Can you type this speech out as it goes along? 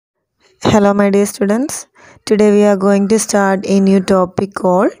Hello my dear students. Today we are going to start a new topic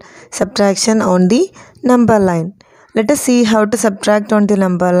called subtraction on the number line. Let us see how to subtract on the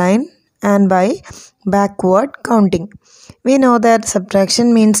number line and by backward counting. We know that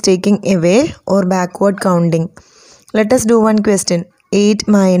subtraction means taking away or backward counting. Let us do one question. 8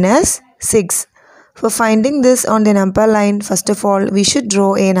 minus 6. For finding this on the number line, first of all we should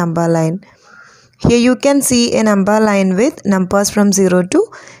draw a number line. Here you can see a number line with numbers from 0 to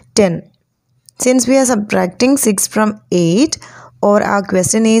 10. Since we are subtracting 6 from 8 or our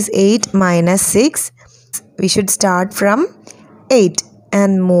question is 8 minus 6, we should start from 8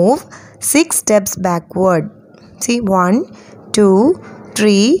 and move 6 steps backward. See 1, 2,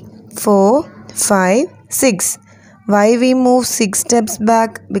 3, 4, 5, 6. Why we move 6 steps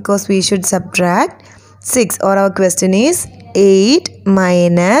back? Because we should subtract 6 or our question is 8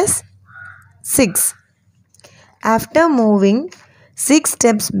 minus 6. After moving 6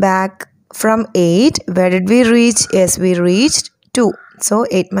 steps back from 8, where did we reach? Yes, we reached 2. So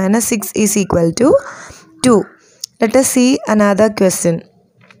 8 minus 6 is equal to 2. Let us see another question.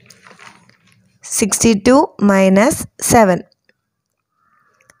 62 minus 7.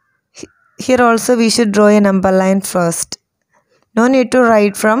 Here also we should draw a number line first. No need to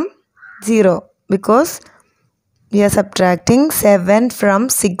write from 0 because we are subtracting 7 from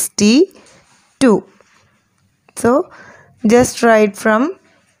 62. So just write from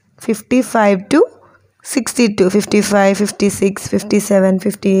 55 to 62, 55, 56, 57,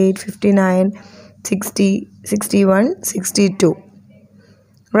 58, 59, 60, 61, 62.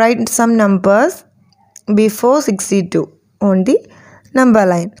 Write some numbers before 62 on the number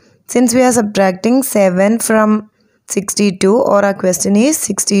line. Since we are subtracting 7 from 62 or our question is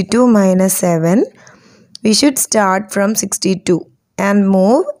 62 minus 7, we should start from 62 and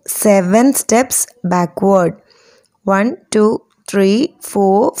move 7 steps backward. 1, 2, 3,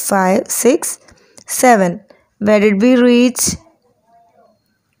 4, 5, 6, 7. Where did we reach?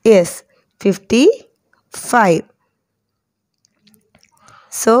 Yes, 55.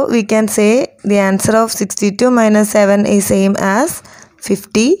 So we can say the answer of 62 minus 7 is same as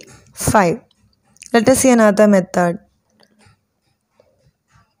 55. Let us see another method.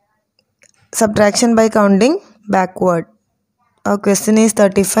 Subtraction by counting backward. Our question is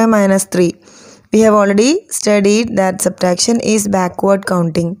 35 minus 3. We have already studied that subtraction is backward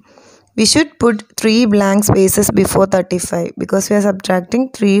counting. We should put 3 blank spaces before 35 because we are subtracting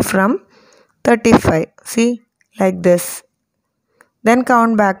 3 from 35. See, like this. Then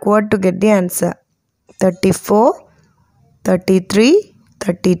count backward to get the answer. 34, 33,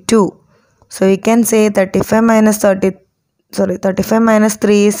 32. So we can say 35 minus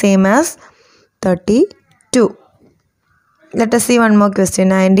 3 is same as 32. Let us see one more question.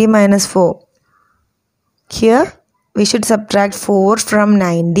 90 minus 4. Here we should subtract 4 from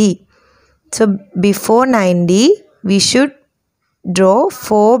 90. So before 90 we should draw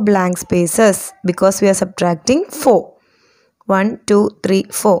 4 blank spaces because we are subtracting 4. 1, 2, 3,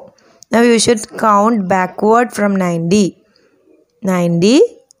 4. Now you should count backward from 90. 90,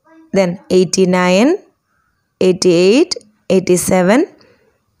 then 89, 88, 87,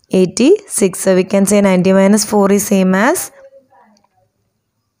 86. So we can say 90 minus 4 is same as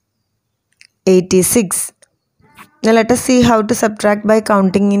 86. Now let us see how to subtract by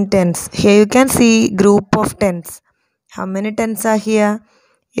counting in tens. Here you can see group of tens. How many tens are here?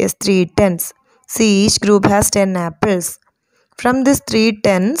 Yes, 3 tens. See, each group has 10 apples. From this 3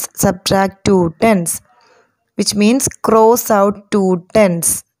 tens, subtract 2 tens. Which means cross out 2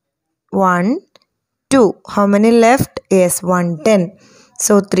 tens. 1, 2. How many left? Yes, 1 10.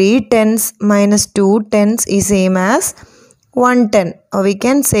 So 3 tens minus 2 tens is same as 1 10. Or we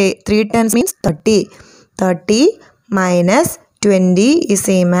can say 3 tens means 30. 30 minus 20 is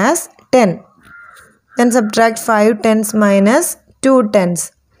same as 10. Then subtract 5 tens minus 2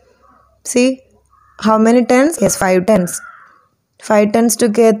 tens. See how many tens? Yes, 5 tens. 5 tens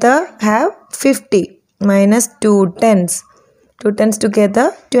together have 50 minus 2 tens. 2 tens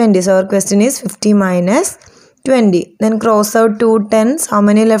together 20. So our question is 50 minus 20. Then cross out 2 tens. How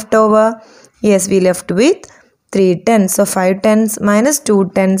many left over? Yes, we left with 3 tens. So 5 tens minus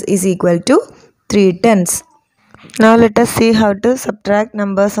 2 tens is equal to 3 tens. Now let us see how to subtract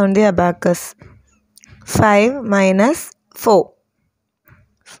numbers on the abacus. 5 minus 4.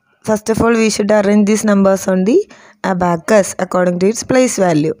 First of all, we should arrange these numbers on the abacus according to its place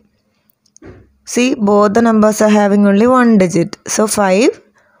value. See, both the numbers are having only one digit. So 5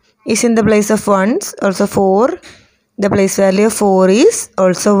 is in the place of ones. Also 4, the place value of 4 is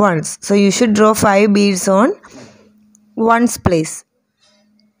also ones. So you should draw 5 beads on ones place.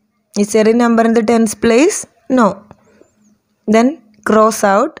 Is there a number in the tens place? No. Then cross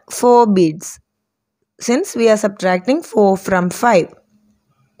out 4 beads since we are subtracting 4 from 5.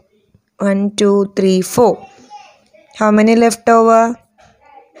 1, 2, 3, 4. How many left over?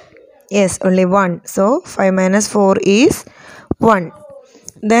 Yes, only 1. So 5 minus 4 is 1.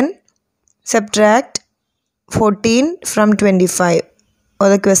 Then subtract 14 from 25. Or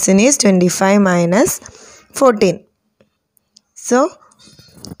the question is 25 minus 14. So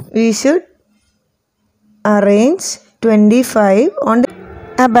we should arrange 25 on the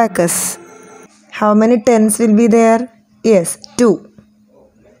abacus. How many tens will be there? Yes, 2.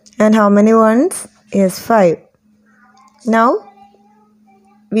 And how many ones? Yes, 5. Now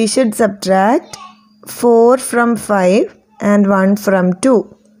we should subtract 4 from 5 and 1 from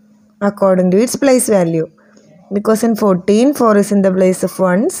 2 according to its place value. Because in 14, 4 is in the place of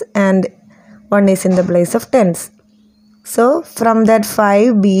ones and 1 is in the place of tens. So from that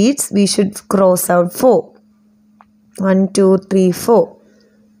 5 beads, we should cross out 4. 1, 2, 3, 4.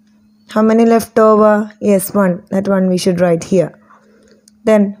 How many left over? Yes, 1. That one we should write here.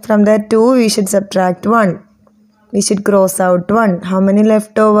 Then from that 2, we should subtract 1. We should cross out 1. How many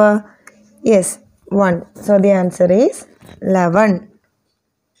left over? Yes, 1. So the answer is 11.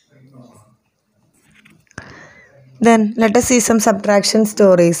 Then let us see some subtraction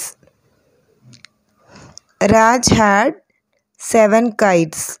stories. Raj had 7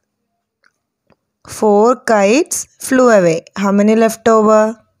 kites. 4 kites flew away. How many left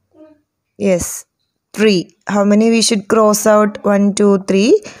over? Yes, 3. How many we should cross out? 1, 2,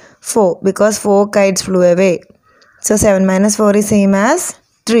 3, 4. Because 4 kites flew away. So 7 minus 4 is same as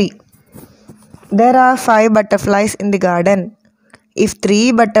 3. There are 5 butterflies in the garden. If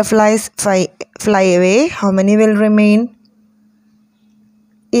 3 butterflies fly away, how many will remain?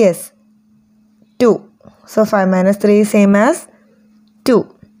 Yes, 2. So 5 minus 3 is same as 2.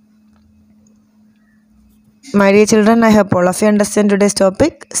 My dear children, I hope all of you understand today's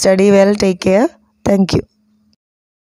topic. Study well. Take care. Thank you.